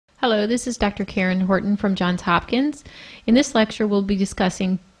Hello, this is Dr. Karen Horton from Johns Hopkins. In this lecture, we'll be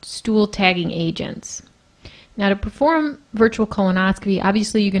discussing stool tagging agents. Now, to perform virtual colonoscopy,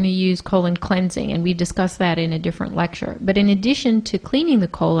 obviously you're going to use colon cleansing, and we discussed that in a different lecture. But in addition to cleaning the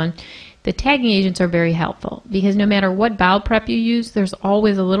colon, the tagging agents are very helpful because no matter what bowel prep you use, there's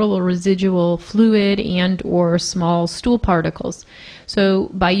always a little residual fluid and or small stool particles. So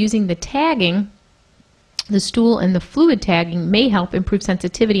by using the tagging, the stool and the fluid tagging may help improve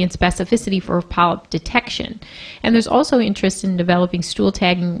sensitivity and specificity for polyp detection. And there's also interest in developing stool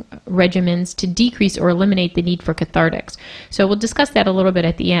tagging regimens to decrease or eliminate the need for cathartics. So we'll discuss that a little bit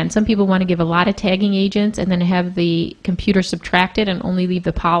at the end. Some people want to give a lot of tagging agents and then have the computer subtract it and only leave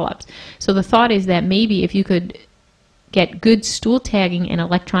the polyps. So the thought is that maybe if you could get good stool tagging and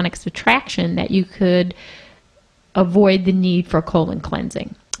electronic subtraction, that you could avoid the need for colon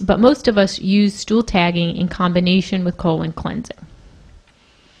cleansing. But most of us use stool tagging in combination with colon cleansing.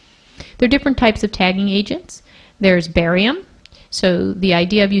 There are different types of tagging agents. There's barium. So the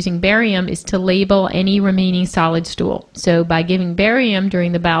idea of using barium is to label any remaining solid stool. So by giving barium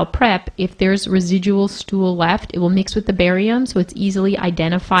during the bowel prep, if there's residual stool left, it will mix with the barium so it's easily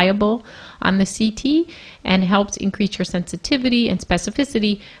identifiable on the CT and helps increase your sensitivity and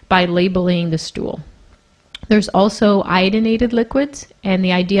specificity by labeling the stool. There's also iodinated liquids, and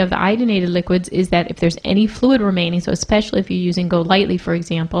the idea of the iodinated liquids is that if there's any fluid remaining, so especially if you're using Go Lightly, for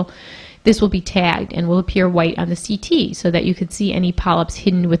example, this will be tagged and will appear white on the CT so that you can see any polyps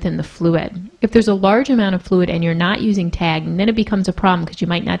hidden within the fluid. If there's a large amount of fluid and you're not using tagging, then it becomes a problem because you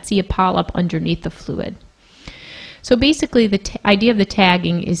might not see a polyp underneath the fluid. So basically the idea of the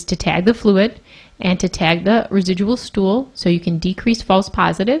tagging is to tag the fluid and to tag the residual stool so you can decrease false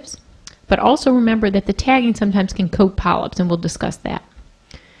positives. But also remember that the tagging sometimes can coat polyps, and we'll discuss that.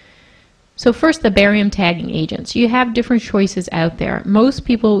 So first, the barium tagging agents. You have different choices out there. Most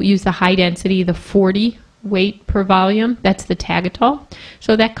people use the high density, the 40 weight per volume. That's the Tagatol.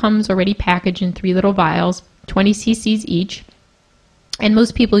 So that comes already packaged in 3 little vials, 20 cc's each. And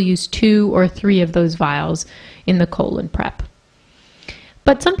most people use 2 or 3 of those vials in the colon prep.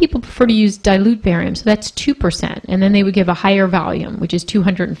 But some people prefer to use dilute barium, so that's 2%, and then they would give a higher volume, which is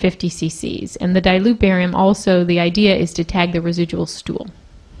 250 cc's. And the dilute barium also, the idea is to tag the residual stool.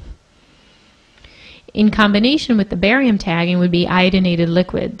 In combination with the barium tagging would be iodinated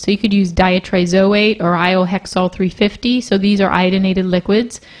liquid. So you could use diatrizoate or iohexol 350, so these are iodinated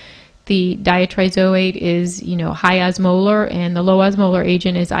liquids. The diatrizoate is, high osmolar, and the low osmolar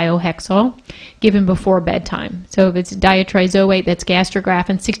agent is iohexol, given before bedtime. So if it's diatrizoate, that's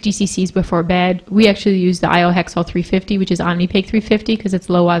gastrographin, 60 cc's before bed. We actually use the iohexol 350, which is Omnipeg 350, because it's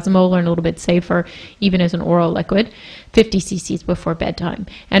low osmolar and a little bit safer, even as an oral liquid, 50 cc's before bedtime.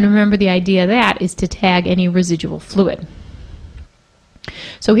 And remember, the idea of that is to tag any residual fluid.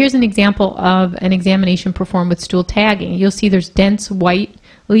 So here's an example of an examination performed with stool tagging. You'll see there's dense white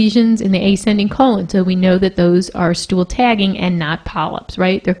lesions in the ascending colon, so we know that those are stool tagging and not polyps,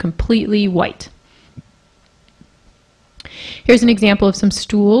 right? They're completely white. Here's an example of some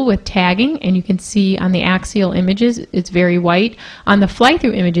stool with tagging, and you can see on the axial images it's very white. On the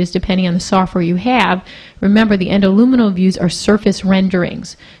fly-through images, depending on the software you have, remember the endoluminal views are surface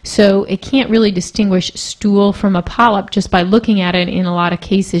renderings, so it can't really distinguish stool from a polyp just by looking at it. In a lot of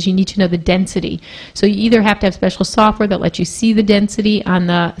cases, you need to know the density. So you either have to have special software that lets you see the density on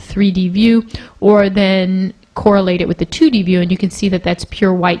the 3D view, or then correlate it with the 2D view, and you can see that that's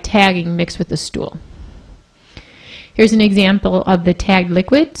pure white tagging mixed with the stool. Here's an example of the tagged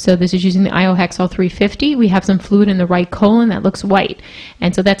liquid. So this is using the iohexol 350. We have some fluid in the right colon that looks white.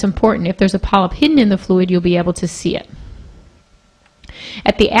 And so that's important. If there's a polyp hidden in the fluid, you'll be able to see it.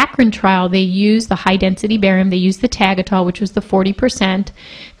 At the Akron trial, they used the high-density barium. They used the Tagatol, which was the 40%.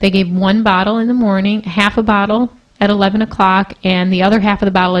 They gave 1 bottle in the morning, half a bottle at 11 o'clock, and the other half of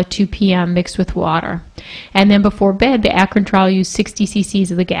the bottle at 2 p.m. mixed with water. And then before bed, the Akron trial used 60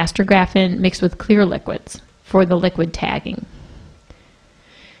 cc's of the gastrographin mixed with clear liquids for the liquid tagging.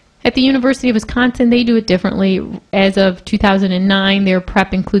 At the University of Wisconsin, they do it differently. As of 2009, their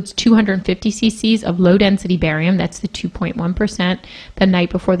prep includes 250 cc's of low-density barium, that's the 2.1%, the night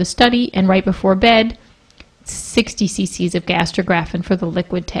before the study, and right before bed, 60 cc's of gastrographin for the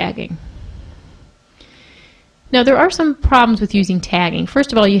liquid tagging. Now, there are some problems with using tagging.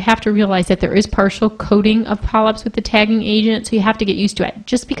 First of all, you have to realize that there is partial coating of polyps with the tagging agent, so you have to get used to it.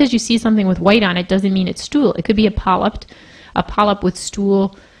 Just because you see something with white on it doesn't mean it's stool. It could be a polyp with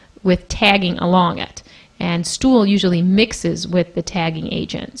stool with tagging along it. And stool usually mixes with the tagging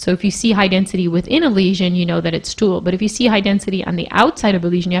agent. So if you see high density within a lesion, you know that it's stool. But if you see high density on the outside of a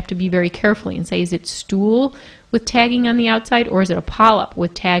lesion, you have to be very careful and say, is it stool with tagging on the outside, or is it a polyp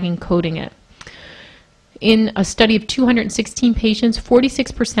with tagging coating it? In a study of 216 patients,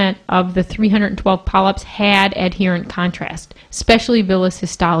 46% of the 312 polyps had adherent contrast, especially villus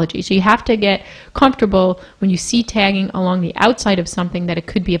histology. So you have to get comfortable when you see tagging along the outside of something that it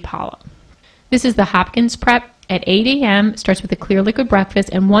could be a polyp. This is the Hopkins prep. At 8 a.m., starts with a clear liquid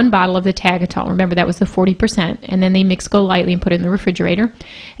breakfast and 1 bottle of the Tagatol. Remember, that was the 40%. And then they mix Go-Lightly and put it in the refrigerator.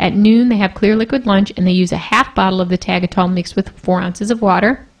 At noon, they have clear liquid lunch, and they use a half bottle of the Tagatol mixed with 4 ounces of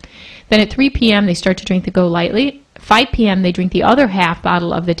water. Then at 3 p.m., they start to drink the Go-Lightly. 5 p.m., they drink the other half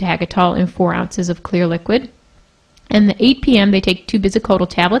bottle of the Tagatol and 4 ounces of clear liquid. And at 8 p.m., they take 2 bisacodyl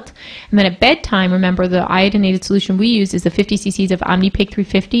tablets. And then at bedtime, remember, the iodinated solution we use is the 50 cc's of Omnipaque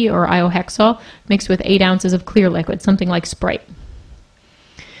 350 or iohexol mixed with 8 ounces of clear liquid, something like Sprite.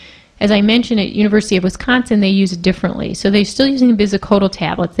 As I mentioned, at University of Wisconsin, they use it differently. So they're still using bisacodyl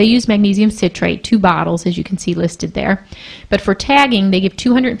tablets. They use magnesium citrate, 2 bottles, as you can see listed there. But for tagging, they give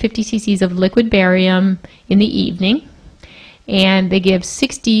 250 cc's of liquid barium in the evening, and they give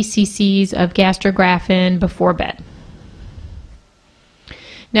 60 cc's of gastrografin before bed.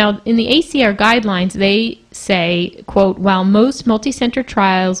 Now, in the ACR guidelines, they say, quote, while most multi-center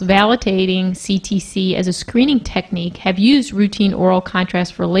trials validating CTC as a screening technique have used routine oral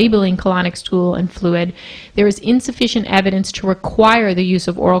contrast for labeling colonic stool and fluid, there is insufficient evidence to require the use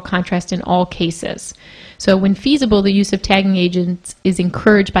of oral contrast in all cases. So when feasible, the use of tagging agents is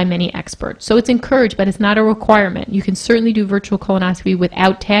encouraged by many experts. So it's encouraged, but it's not a requirement. You can certainly do virtual colonoscopy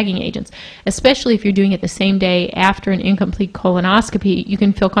without tagging agents, especially if you're doing it the same day after an incomplete colonoscopy. You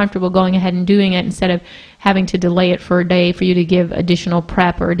can feel comfortable going ahead and doing it instead of having to delay it for a day for you to give additional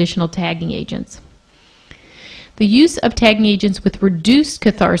prep or additional tagging agents. The use of tagging agents with reduced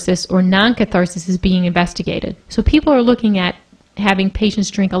catharsis or non-catharsis is being investigated. So people are looking at having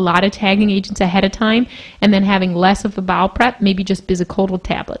patients drink a lot of tagging agents ahead of time and then having less of a bowel prep, maybe just bisacodyl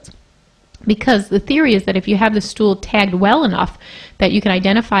tablets. Because the theory is that if you have the stool tagged well enough that you can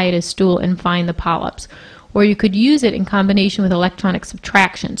identify it as stool and find the polyps. Or you could use it in combination with electronic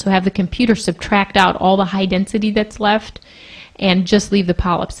subtraction. So have the computer subtract out all the high density that's left and just leave the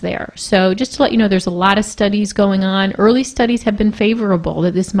polyps there. So just to let you know, there's a lot of studies going on. Early studies have been favorable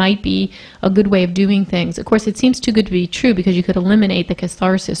that this might be a good way of doing things. Of course, it seems too good to be true because you could eliminate the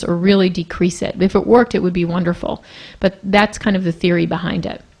catharsis or really decrease it. If it worked, it would be wonderful. But that's kind of the theory behind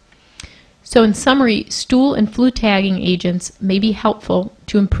it. So in summary, stool and fluid tagging agents may be helpful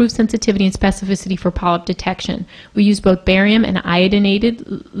to improve sensitivity and specificity for polyp detection. We use both barium and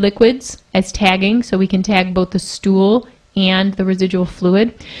iodinated liquids as tagging, so we can tag both the stool and the residual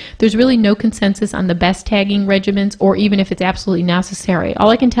fluid. There's really no consensus on the best tagging regimens or even if it's absolutely necessary. All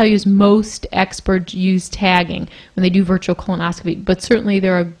I can tell you is most experts use tagging when they do virtual colonoscopy, but certainly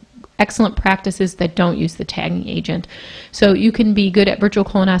there are excellent practices that don't use the tagging agent. So you can be good at virtual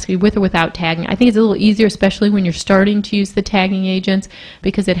colonoscopy with or without tagging. I think it's a little easier, especially when you're starting to use the tagging agents,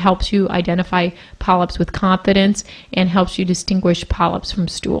 because it helps you identify polyps with confidence and helps you distinguish polyps from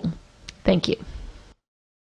stool. Thank you.